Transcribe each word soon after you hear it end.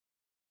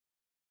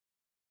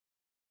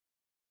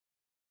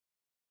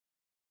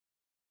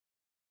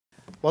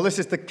Well, this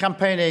is the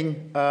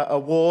Campaigning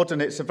Award,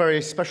 and it's a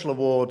very special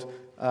award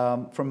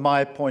from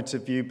my point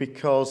of view,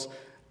 because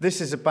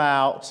this is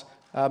about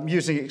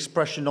using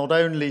expression not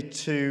only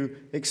to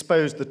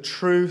expose the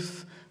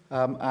truth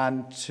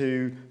and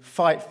to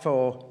fight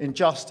for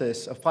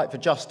injustice, fight for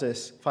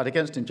justice, fight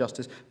against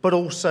injustice, but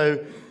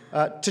also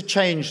to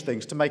change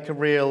things, to make a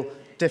real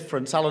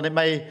difference. Alan, it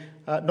may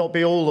not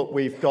be all that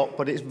we've got,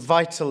 but it's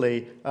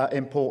vitally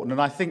important,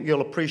 and I think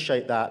you'll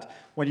appreciate that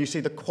when you see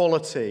the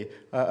quality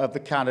of the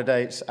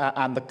candidates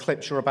and the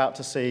clips you're about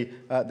to see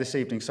this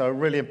evening. So a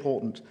really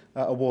important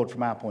award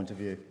from our point of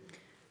view.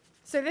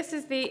 So this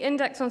is the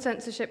Index on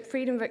Censorship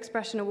Freedom of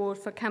Expression Award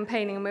for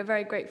campaigning, and we're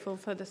very grateful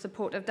for the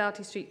support of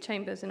Doughty Street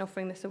Chambers in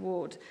offering this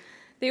award.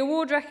 The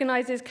award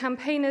recognises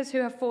campaigners who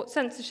have fought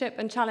censorship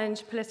and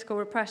challenged political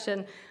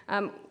repression.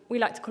 We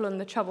like to call them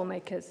the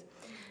troublemakers.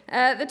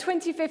 The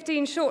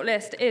 2015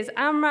 shortlist is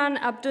Amran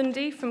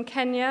Abdundi from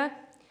Kenya,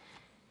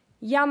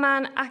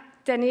 Yaman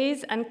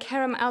Akdeniz and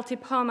Kerem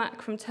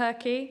Altıparmak from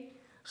Turkey,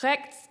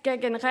 Rechts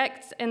gegen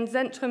Rechts and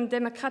Zentrum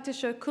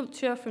Demokratische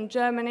Kultur from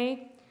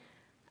Germany,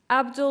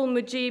 Abdul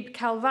Mujib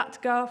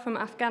Kalvatgar from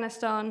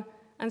Afghanistan,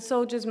 and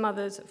Soldiers'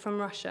 Mothers from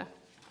Russia.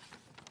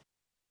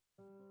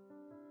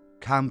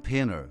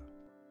 Campaigner.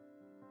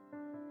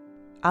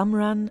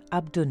 Amran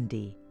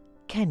Abdundi,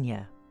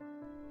 Kenya.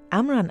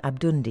 Amran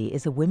Abdundi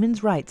is a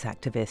women's rights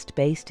activist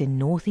based in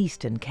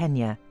northeastern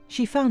Kenya.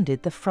 She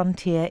founded the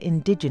Frontier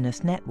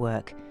Indigenous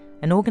Network,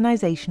 an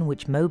organisation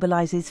which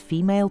mobilises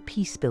female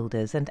peace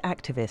builders and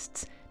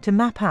activists to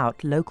map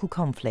out local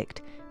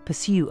conflict,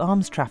 pursue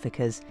arms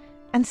traffickers,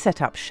 and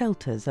set up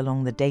shelters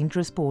along the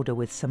dangerous border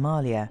with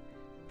Somalia.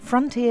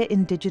 Frontier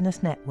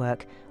Indigenous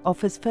Network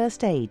offers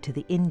first aid to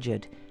the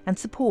injured and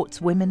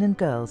supports women and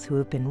girls who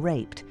have been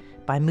raped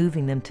by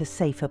moving them to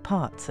safer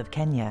parts of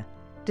Kenya.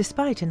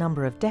 Despite a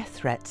number of death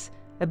threats,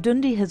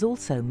 Abdundi has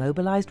also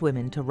mobilised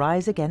women to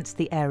rise against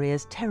the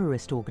area's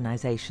terrorist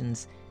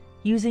organisations,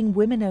 using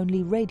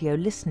women-only radio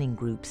listening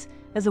groups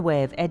as a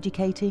way of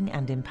educating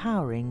and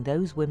empowering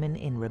those women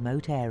in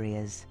remote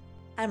areas.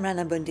 Amran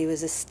Abdundi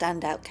was a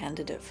standout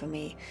candidate for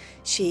me.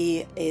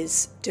 She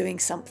is doing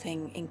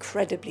something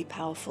incredibly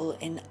powerful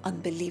in an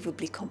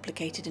unbelievably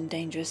complicated and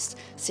dangerous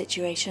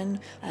situation.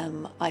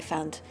 I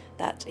found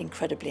that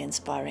incredibly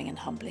inspiring and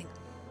humbling.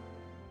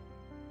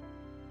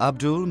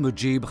 Abdul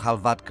Mujib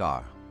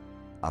Khalvatgar,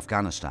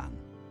 Afghanistan.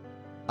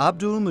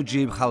 Abdul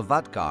Mujib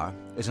Khalvatgar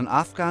is an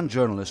Afghan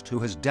journalist who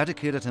has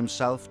dedicated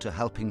himself to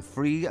helping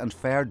free and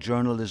fair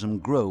journalism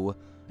grow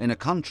in a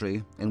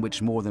country in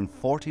which more than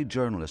 40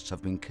 journalists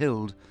have been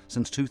killed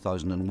since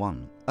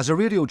 2001. As a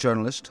radio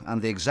journalist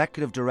and the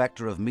executive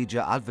director of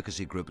media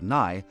advocacy group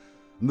NAI,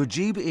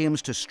 Mujib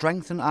aims to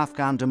strengthen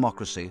Afghan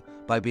democracy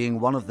by being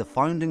one of the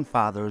founding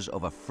fathers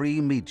of a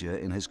free media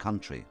in his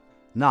country.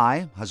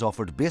 NAI has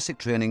offered basic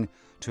training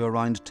to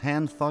around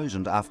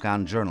 10,000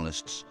 Afghan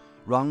journalists,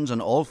 runs an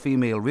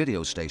all-female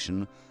radio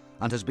station,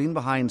 and has been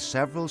behind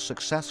several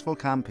successful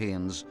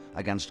campaigns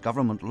against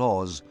government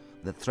laws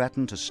that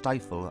threaten to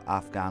stifle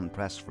Afghan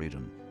press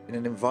freedom. In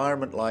an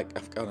environment like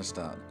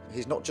Afghanistan,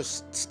 he's not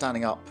just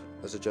standing up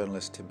as a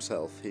journalist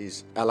himself,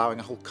 he's allowing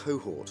a whole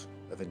cohort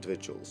of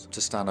individuals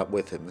to stand up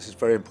with him. This is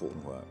very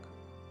important work.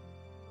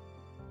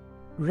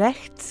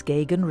 Rechts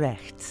gegen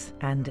Rechts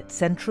and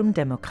Zentrum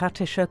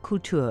Demokratische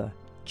Kultur,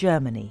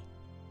 Germany.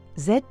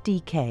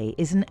 ZDK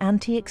is an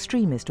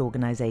anti-extremist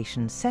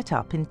organisation set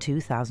up in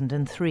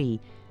 2003,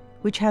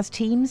 which has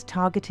teams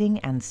targeting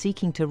and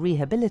seeking to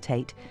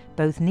rehabilitate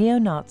both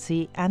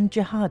neo-Nazi and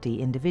jihadi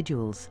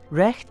individuals.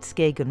 Rechts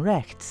gegen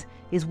Rechts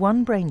is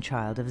one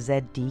brainchild of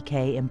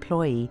ZDK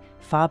employee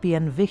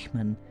Fabian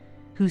Wichmann,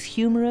 whose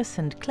humorous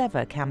and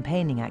clever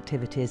campaigning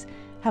activities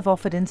have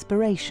offered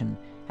inspiration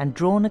and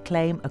drawn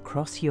acclaim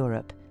across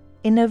Europe.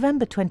 In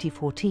November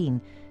 2014,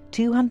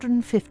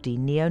 250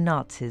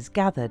 neo-Nazis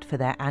gathered for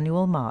their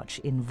annual march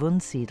in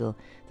Wunsiedel,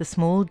 the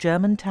small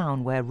German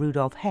town where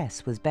Rudolf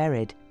Hess was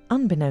buried.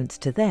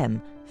 Unbeknownst to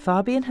them,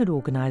 Fabian had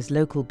organised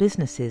local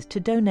businesses to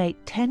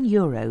donate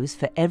 €10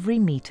 for every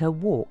metre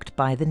walked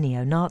by the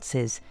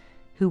neo-Nazis,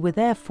 who were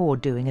therefore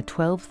doing a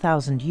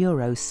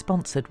 €12,000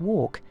 sponsored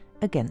walk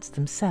against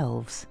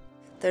themselves.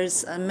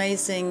 There's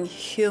amazing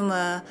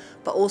humour,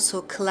 but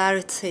also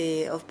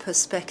clarity of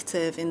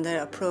perspective in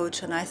their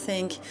approach, and I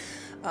think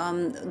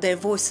their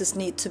voices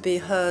need to be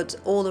heard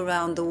all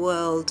around the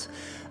world.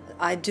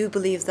 I do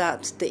believe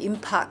that the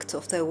impact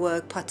of their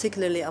work,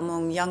 particularly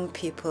among young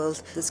people,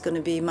 is going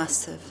to be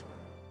massive.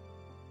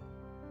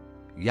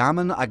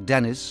 Yaman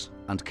Akdeniz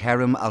and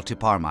Kerem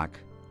Altıparmak,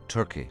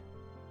 Turkey.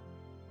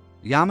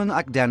 Yaman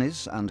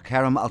Akdeniz and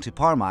Kerem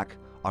Altıparmak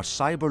are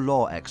cyber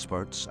law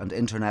experts and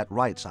internet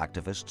rights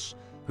activists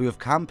who have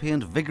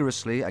campaigned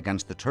vigorously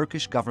against the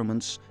Turkish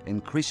government's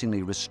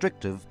increasingly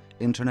restrictive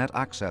internet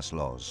access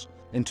laws.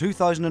 In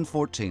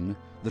 2014,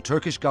 the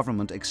Turkish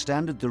government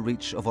extended the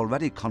reach of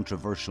already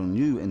controversial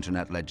new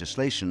internet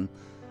legislation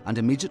and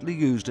immediately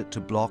used it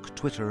to block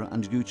Twitter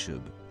and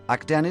YouTube.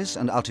 Akdeniz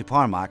and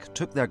Altıparmak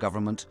took their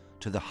government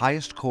to the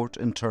highest court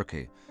in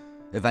Turkey,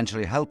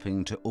 eventually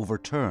helping to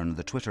overturn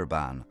the Twitter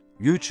ban.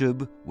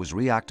 YouTube was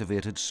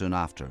reactivated soon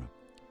after.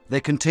 They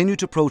continue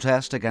to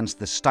protest against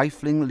the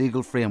stifling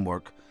legal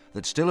framework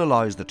that still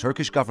allows the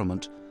Turkish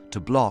government to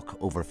block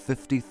over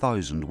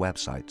 50,000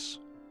 websites.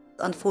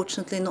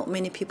 Unfortunately, not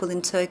many people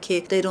in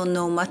Turkey, they don't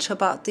know much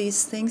about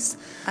these things.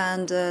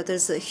 And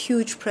there's a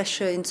huge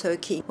pressure in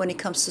Turkey when it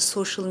comes to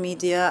social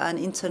media and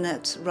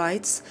internet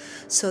rights.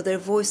 So their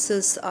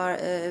voices are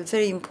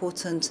very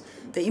important.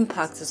 The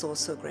impact is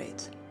also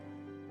great.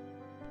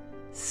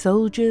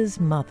 Soldiers'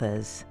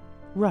 Mothers,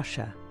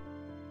 Russia.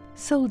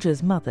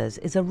 Soldiers' Mothers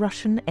is a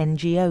Russian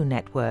NGO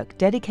network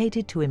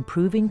dedicated to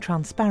improving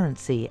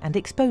transparency and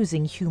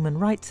exposing human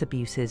rights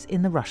abuses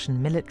in the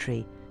Russian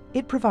military.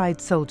 It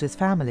provides soldiers'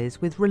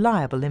 families with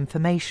reliable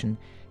information,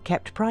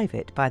 kept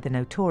private by the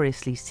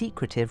notoriously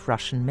secretive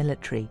Russian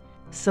military.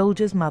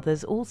 Soldiers'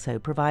 Mothers also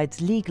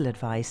provides legal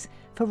advice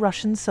for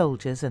Russian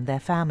soldiers and their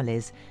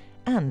families,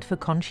 and for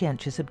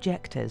conscientious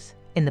objectors.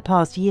 In the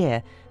past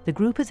year, the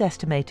group has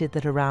estimated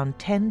that around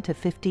 10 to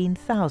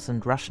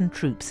 15,000 Russian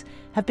troops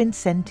have been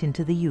sent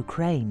into the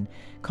Ukraine,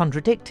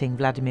 contradicting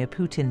Vladimir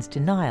Putin's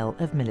denial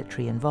of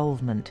military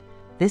involvement.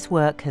 This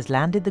work has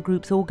landed the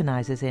group's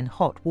organisers in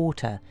hot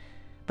water,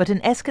 but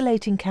an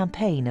escalating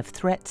campaign of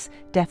threats,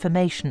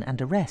 defamation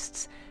and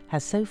arrests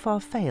has so far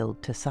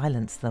failed to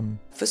silence them.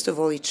 First of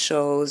all, it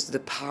shows the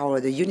power,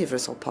 the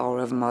universal power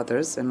of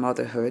mothers and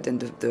motherhood,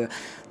 and the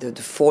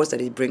force that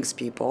it brings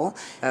people.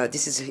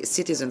 This is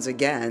citizens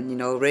again, you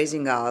know,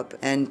 raising up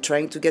and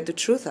trying to get the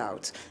truth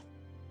out.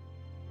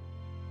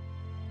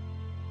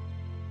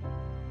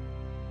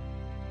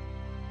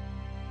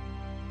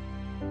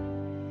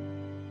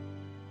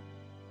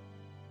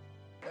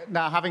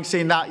 Now, having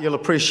seen that, you'll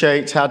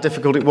appreciate how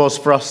difficult it was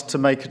for us to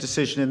make a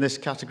decision in this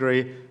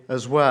category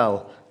as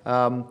well.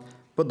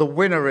 But the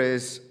winner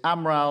is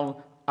Amran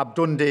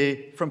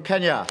Abdundi from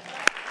Kenya.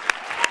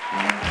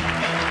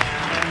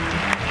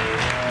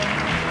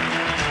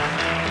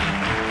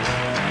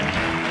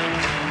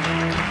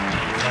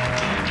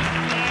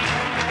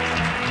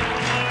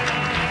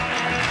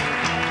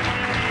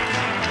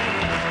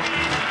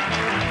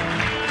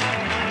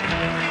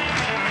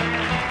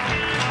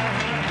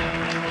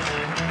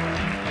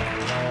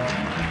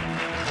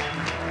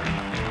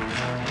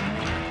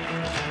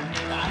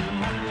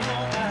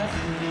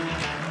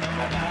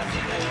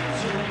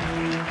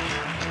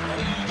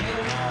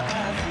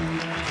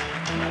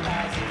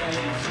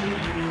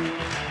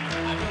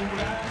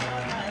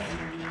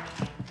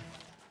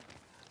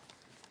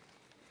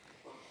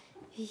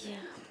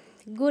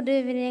 Good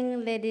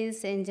evening,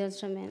 ladies and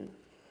gentlemen.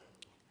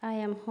 I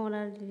am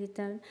honored,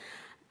 militant,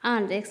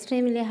 and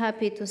extremely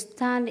happy to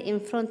stand in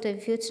front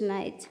of you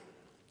tonight.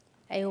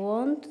 I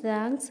want to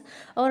thank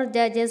all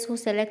judges who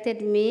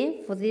selected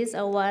me for this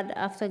award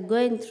after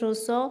going through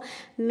so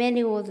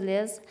many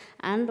worthless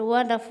and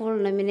wonderful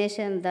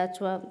nominations that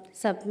were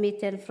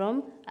submitted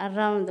from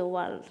around the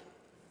world.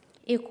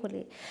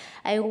 Equally,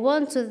 I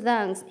want to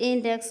thank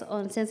Index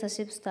on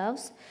Censorship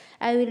staffs.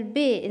 I will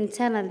be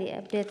internally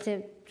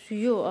updated to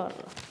you all.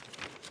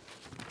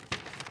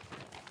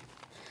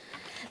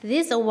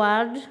 This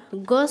award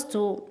goes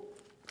to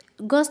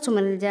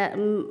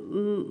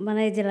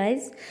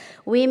managerize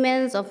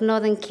women of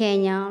northern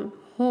Kenya,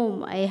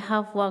 whom I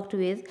have worked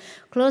with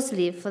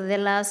closely for the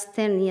last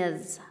 10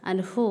 years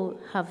and who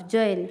have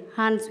joined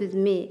hands with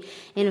me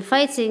in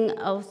fighting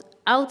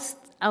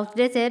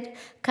outdated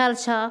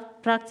culture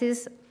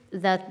practice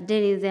that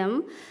deny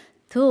them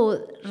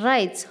to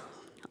rights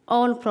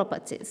on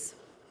properties,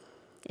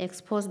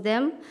 expose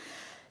them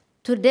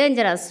to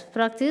dangerous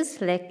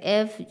practice like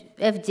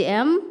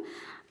FGM,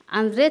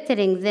 and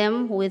threatening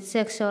them with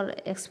sexual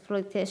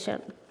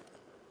exploitation.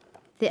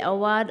 The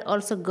award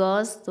also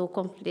goes to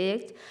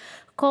concubines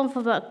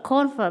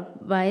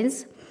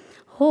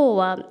who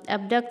were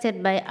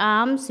abducted by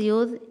armed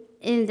youth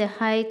in the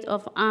height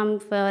of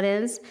armed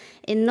violence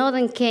in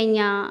northern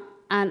Kenya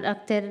and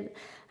acted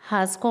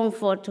as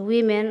comfort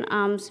women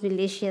armed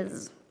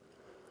militias.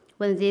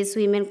 When these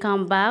women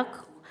come back,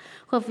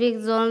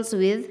 conflict zones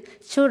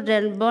with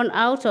children born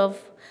out of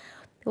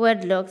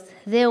wedlock,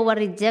 they were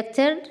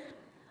rejected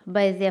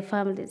by their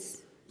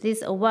families.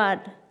 This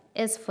award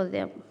is for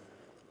them.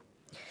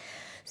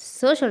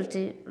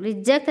 Society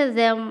rejected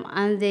them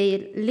and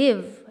they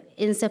live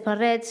in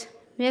separate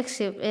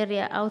makeshift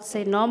area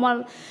outside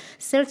normal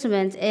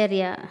settlement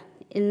area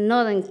in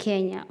northern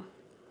Kenya.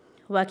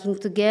 Working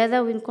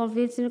together with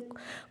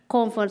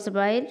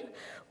comfortable,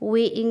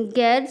 we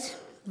engage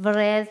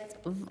various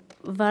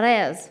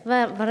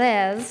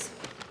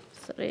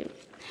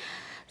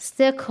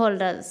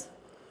stakeholders,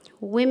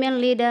 women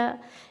leaders,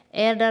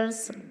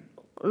 elders,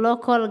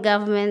 local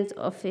government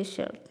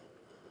officials,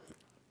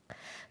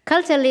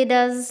 culture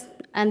leaders,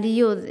 and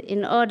youth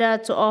in order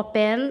to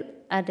open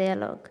a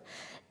dialogue.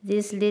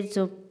 This leads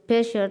to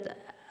patient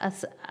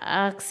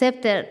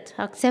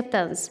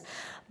acceptance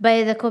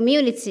by the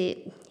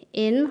community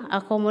in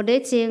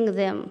accommodating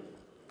them.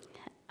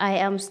 I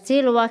am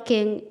still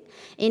working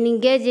in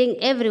engaging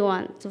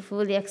everyone to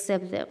fully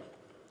accept them.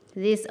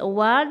 This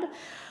award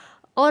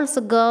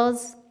also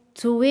goes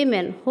to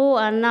women who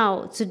are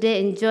now today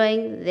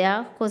enjoying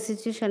their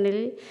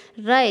constitutional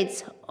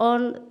rights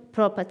on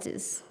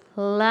properties,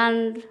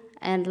 land,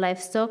 and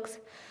livestock.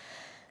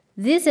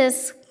 This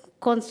is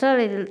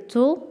contrary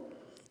to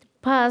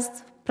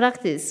past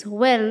practice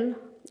when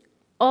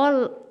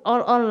all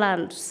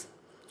lands,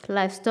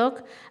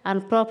 livestock,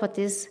 and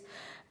properties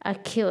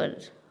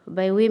acquired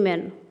by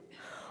women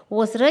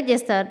was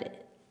registered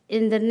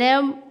in the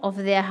name of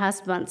their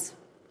husbands,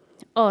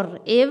 or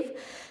if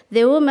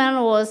the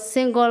woman was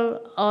single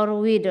or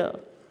widow,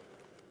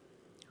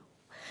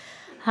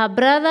 her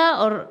brother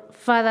or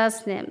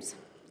father's names.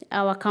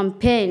 Our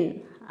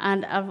campaign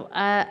and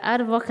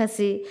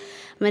advocacy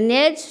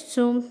managed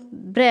to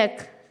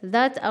break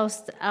that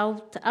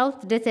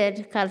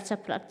outdated culture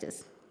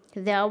practice.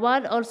 The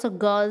award also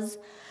goes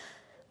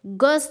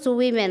to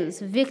women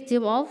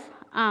victims of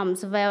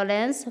arms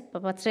violence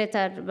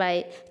perpetrated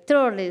by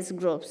terrorist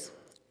groups,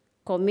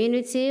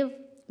 community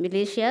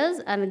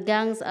militias, and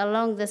gangs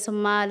along the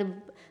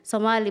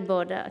Somali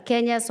border,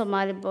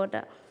 Kenya-Somali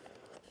border.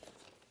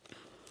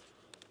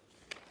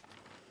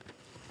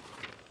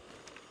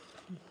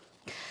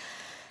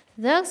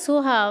 Those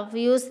who have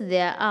used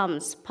their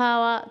arms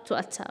power to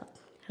attack,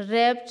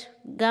 raped,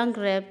 gang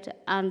raped,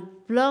 and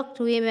blocked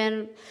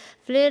women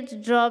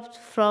fled dropped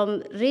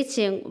from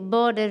reaching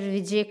border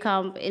refugee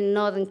camp in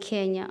northern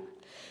Kenya.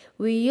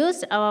 We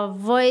used our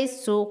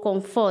voice to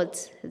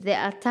comfort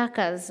the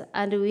attackers,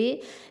 and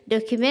we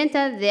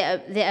documented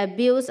the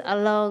abuse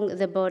along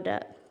the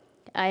border.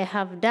 I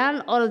have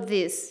done all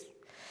these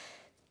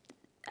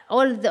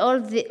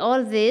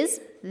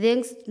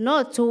things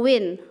not to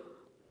win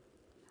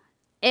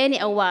any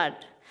award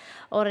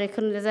or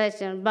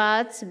recognition,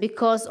 but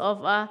because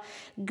of a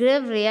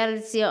grave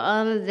reality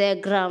on the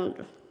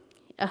ground,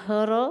 a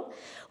horror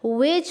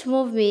which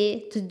moved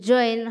me to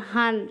join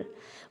hands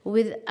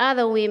with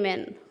other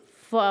women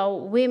for a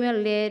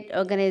women-led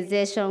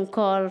organization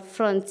called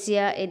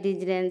Frontier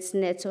Indigenous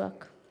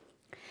Network.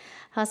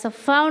 As a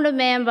founder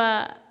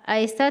member,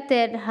 I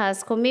started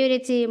as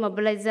community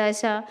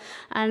mobilization,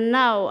 and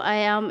now I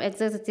am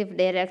executive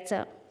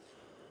director.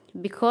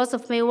 Because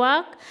of my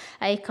work,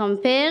 I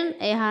campaign,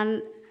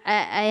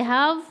 I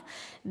have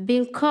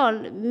been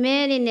called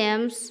many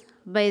names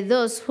by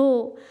those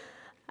who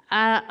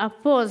are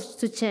opposed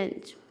to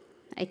change.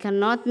 I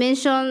cannot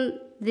mention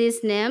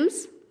these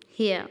names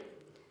here.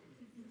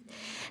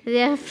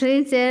 They are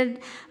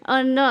printed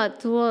or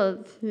not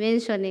worth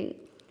mentioning,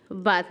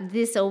 but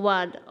this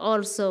award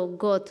also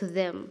goes to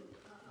them.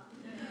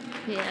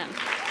 Yeah.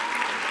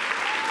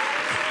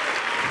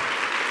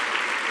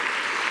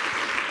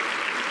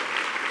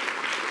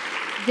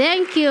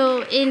 Thank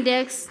you,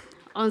 Index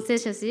on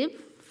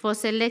Censorship, for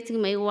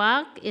selecting my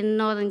work in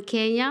Northern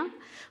Kenya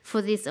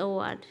for this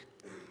award.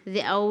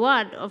 The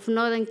award of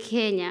Northern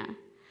Kenya,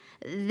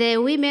 the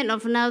women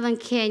of Northern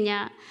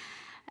Kenya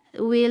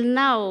will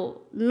now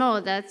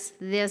know that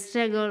the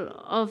struggle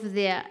of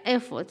their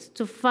efforts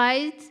to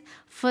fight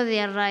for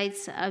their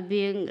rights are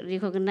being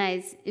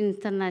recognized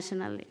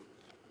internationally.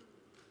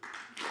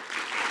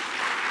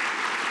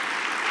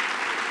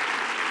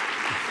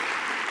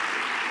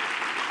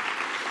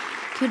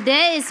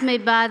 Today is my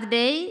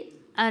birthday,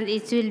 and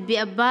it will be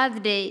a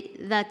birthday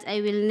that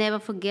I will never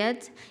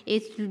forget.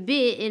 It will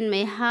be in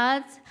my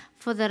heart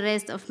for the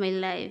rest of my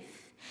life.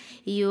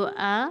 You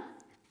are a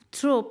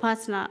true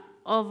partner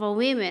of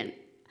women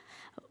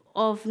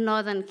of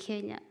Northern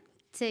Kenya.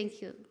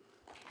 Thank you.